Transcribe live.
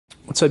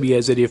What's up, you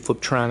guys? Eddie of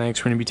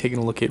Fliptroniks. We're going to be taking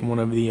a look at one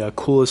of the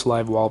coolest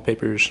live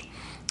wallpapers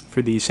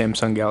for the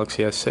Samsung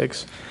Galaxy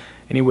S6.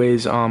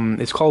 Anyways,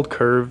 it's called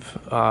Curve.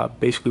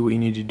 Basically what you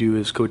need to do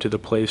is go to the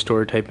Play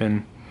Store, type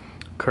in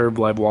Curve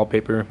Live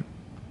Wallpaper,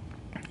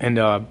 and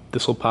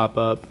this will pop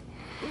up.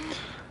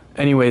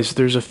 Anyways,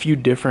 there's a few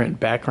different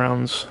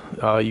backgrounds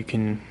you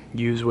can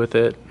use with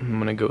it.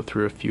 I'm going to go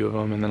through a few of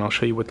them, and then I'll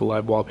show you what the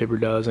live wallpaper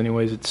does.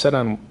 Anyways, it's set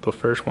on the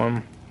first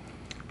one.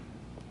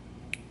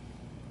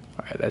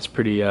 Alright, that's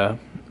pretty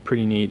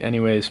neat.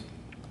 Anyways,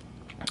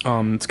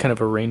 it's kind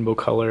of a rainbow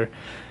color.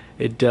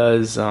 It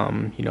does,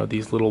 you know,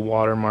 these little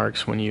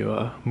watermarks when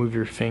you move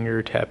your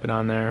finger, tap it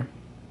on there.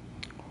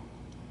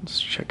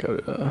 Let's check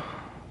out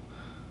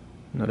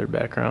another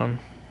background.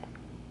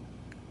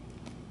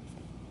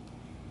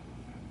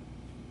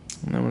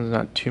 And that one's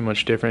not too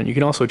much different. You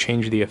can also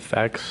change the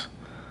effects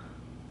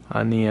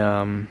on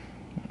the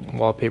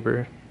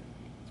wallpaper.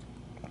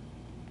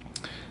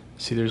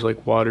 See, there's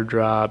like water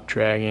drop,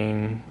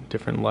 dragging,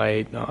 different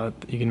light.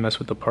 You can mess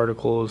with the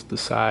particles, the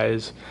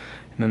size,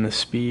 and then the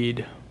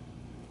speed.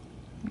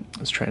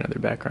 Let's try another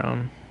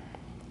background.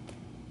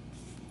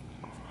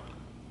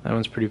 That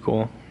one's pretty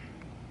cool.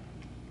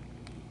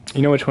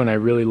 You know which one I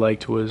really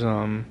liked was,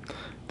 I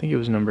think it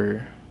was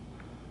number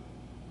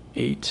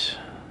 8.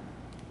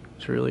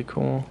 It's really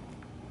cool.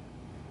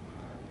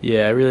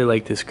 Yeah, I really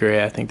like this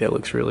gray. I think that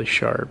looks really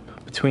sharp.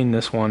 Between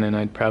this one and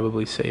I'd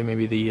probably say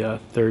maybe the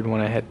third one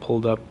I had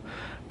pulled up,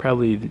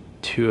 probably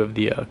two of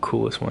the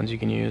coolest ones you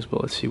can use. But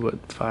let's see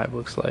what 5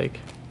 looks like.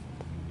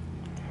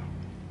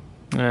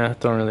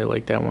 Don't really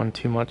like that one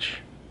too much.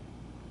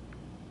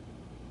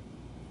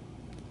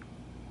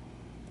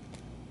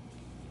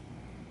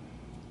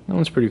 That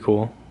one's pretty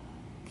cool.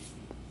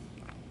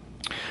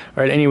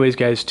 Alright, anyways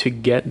guys, to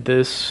get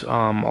this,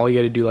 all you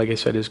gotta do, like I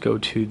said, is go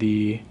to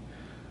the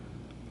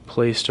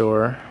Play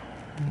Store.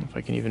 If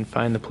I can even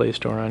find the Play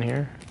Store on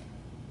here.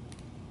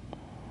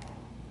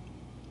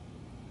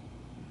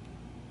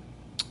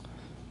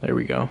 There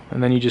we go.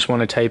 And then you just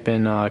want to type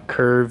in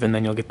Curve, and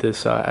then you'll get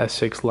this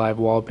S6 live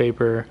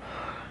wallpaper.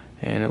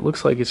 And it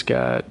looks like it's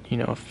got, you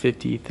know,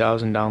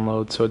 50,000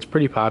 downloads, so it's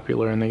pretty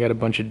popular. And they got a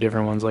bunch of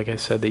different ones, like I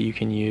said, that you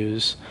can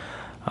use.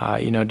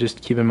 You know,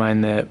 just keep in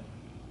mind that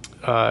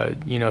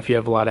you know, if you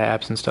have a lot of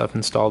apps and stuff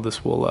installed,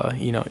 this will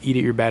you know, eat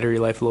at your battery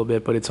life a little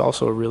bit. But it's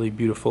also a really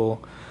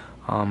beautiful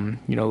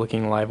you know,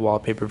 looking live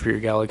wallpaper for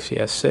your Galaxy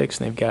S6,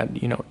 and they've got,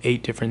 you know,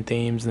 8 different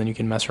themes, and then you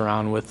can mess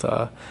around with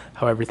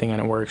how everything on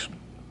it works.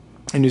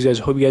 Anyways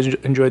guys, I hope you guys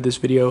enjoyed this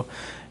video.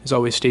 As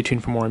always, stay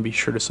tuned for more and be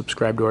sure to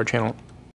subscribe to our channel.